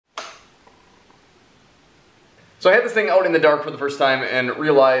So I had this thing out in the dark for the first time and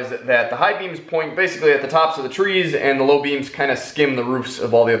realized that the high beams point basically at the tops of the trees and the low beams kind of skim the roofs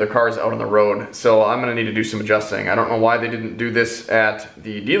of all the other cars out on the road. So I'm gonna need to do some adjusting. I don't know why they didn't do this at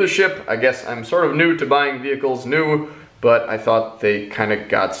the dealership. I guess I'm sort of new to buying vehicles new, but I thought they kind of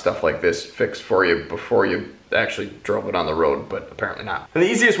got stuff like this fixed for you before you actually drove it on the road, but apparently not. And the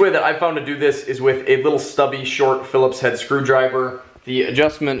easiest way that I found to do this is with a little stubby, short Phillips head screwdriver. The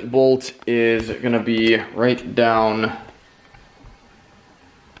adjustment bolt is gonna be right down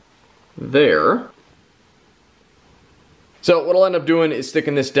there. So what I'll end up doing is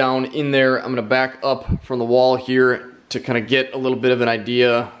sticking this down in there. I'm gonna back up from the wall here to kind of get a little bit of an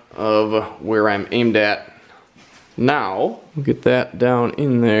idea of where I'm aimed at. Now, we'll get that down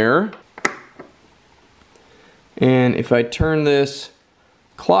in there. And if I turn this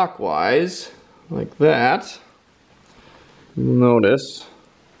clockwise, like that, you'll notice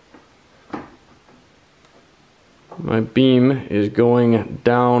my beam is going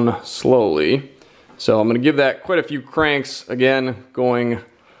down slowly. So I'm going to give that quite a few cranks. Again, going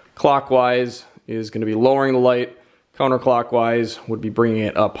clockwise is going to be lowering the light. Counterclockwise would be bringing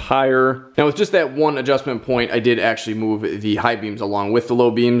it up higher. Now with just that one adjustment point, I did actually move the high beams along with the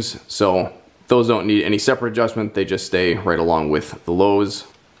low beams. So those don't need any separate adjustment. They just stay right along with the lows.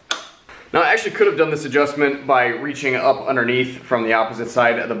 Now I actually could have done this adjustment by reaching up underneath from the opposite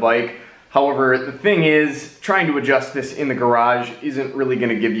side of the bike. However, the thing is, trying to adjust this in the garage isn't really going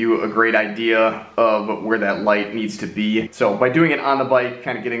to give you a great idea of where that light needs to be. So by doing it on the bike,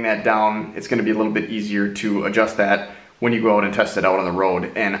 kind of getting that down, it's going to be a little bit easier to adjust that when you go out and test it out on the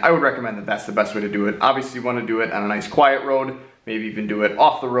road. And I would recommend that that's the best way to do it. Obviously you want to do it on a nice quiet road, maybe even do it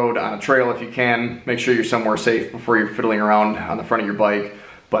off the road on a trail if you can. Make sure you're somewhere safe before you're fiddling around on the front of your bike.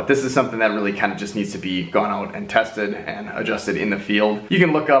 But this is something that really kind of just needs to be gone out and tested and adjusted in the field. You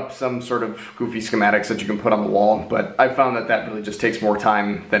can look up some sort of goofy schematics that you can put on the wall, but I found that that really just takes more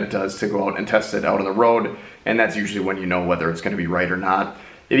time than it does to go out and test it out on the road, and that's usually when you know whether it's going to be right or not.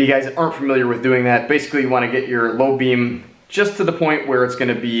 If you guys aren't familiar with doing that, basically you want to get your low beam just to the point where it's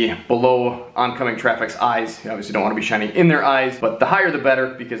going to be below oncoming traffic's eyes. You obviously don't want to be shining in their eyes, but the higher the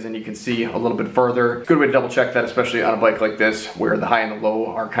better, because then you can see a little bit further. Good way to double check that, especially on a bike like this, where the high and the low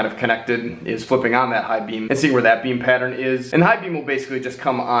are kind of connected, is flipping on that high beam and seeing where that beam pattern is. And the high beam will basically just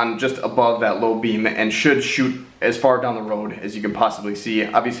come on just above that low beam and should shoot as far down the road as you can possibly see.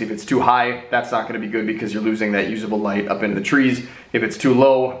 Obviously, if it's too high, that's not going to be good because you're losing that usable light up into the trees. If it's too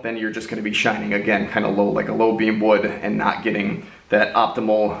low, then you're just going to be shining again kind of low like a low beam would and not getting that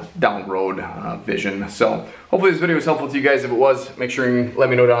optimal down road vision. So hopefully this video was helpful to you guys. If it was, make sure you let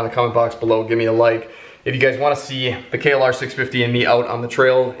me know down in the comment box below. Give me a like. If you guys want to see the KLR 650 and me out on the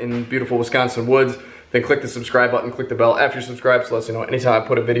trail in beautiful Wisconsin woods, then click the subscribe button, click the bell after you're subscribed so let us know anytime I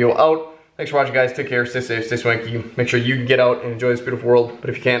put a video out. Thanks for watching, guys. Take care, stay safe, stay swanky. Make sure you can get out and enjoy this beautiful world. But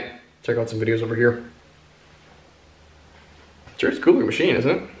if you can't, check out some videos over here. Sure, it's a cool machine, isn't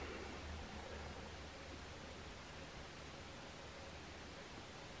it?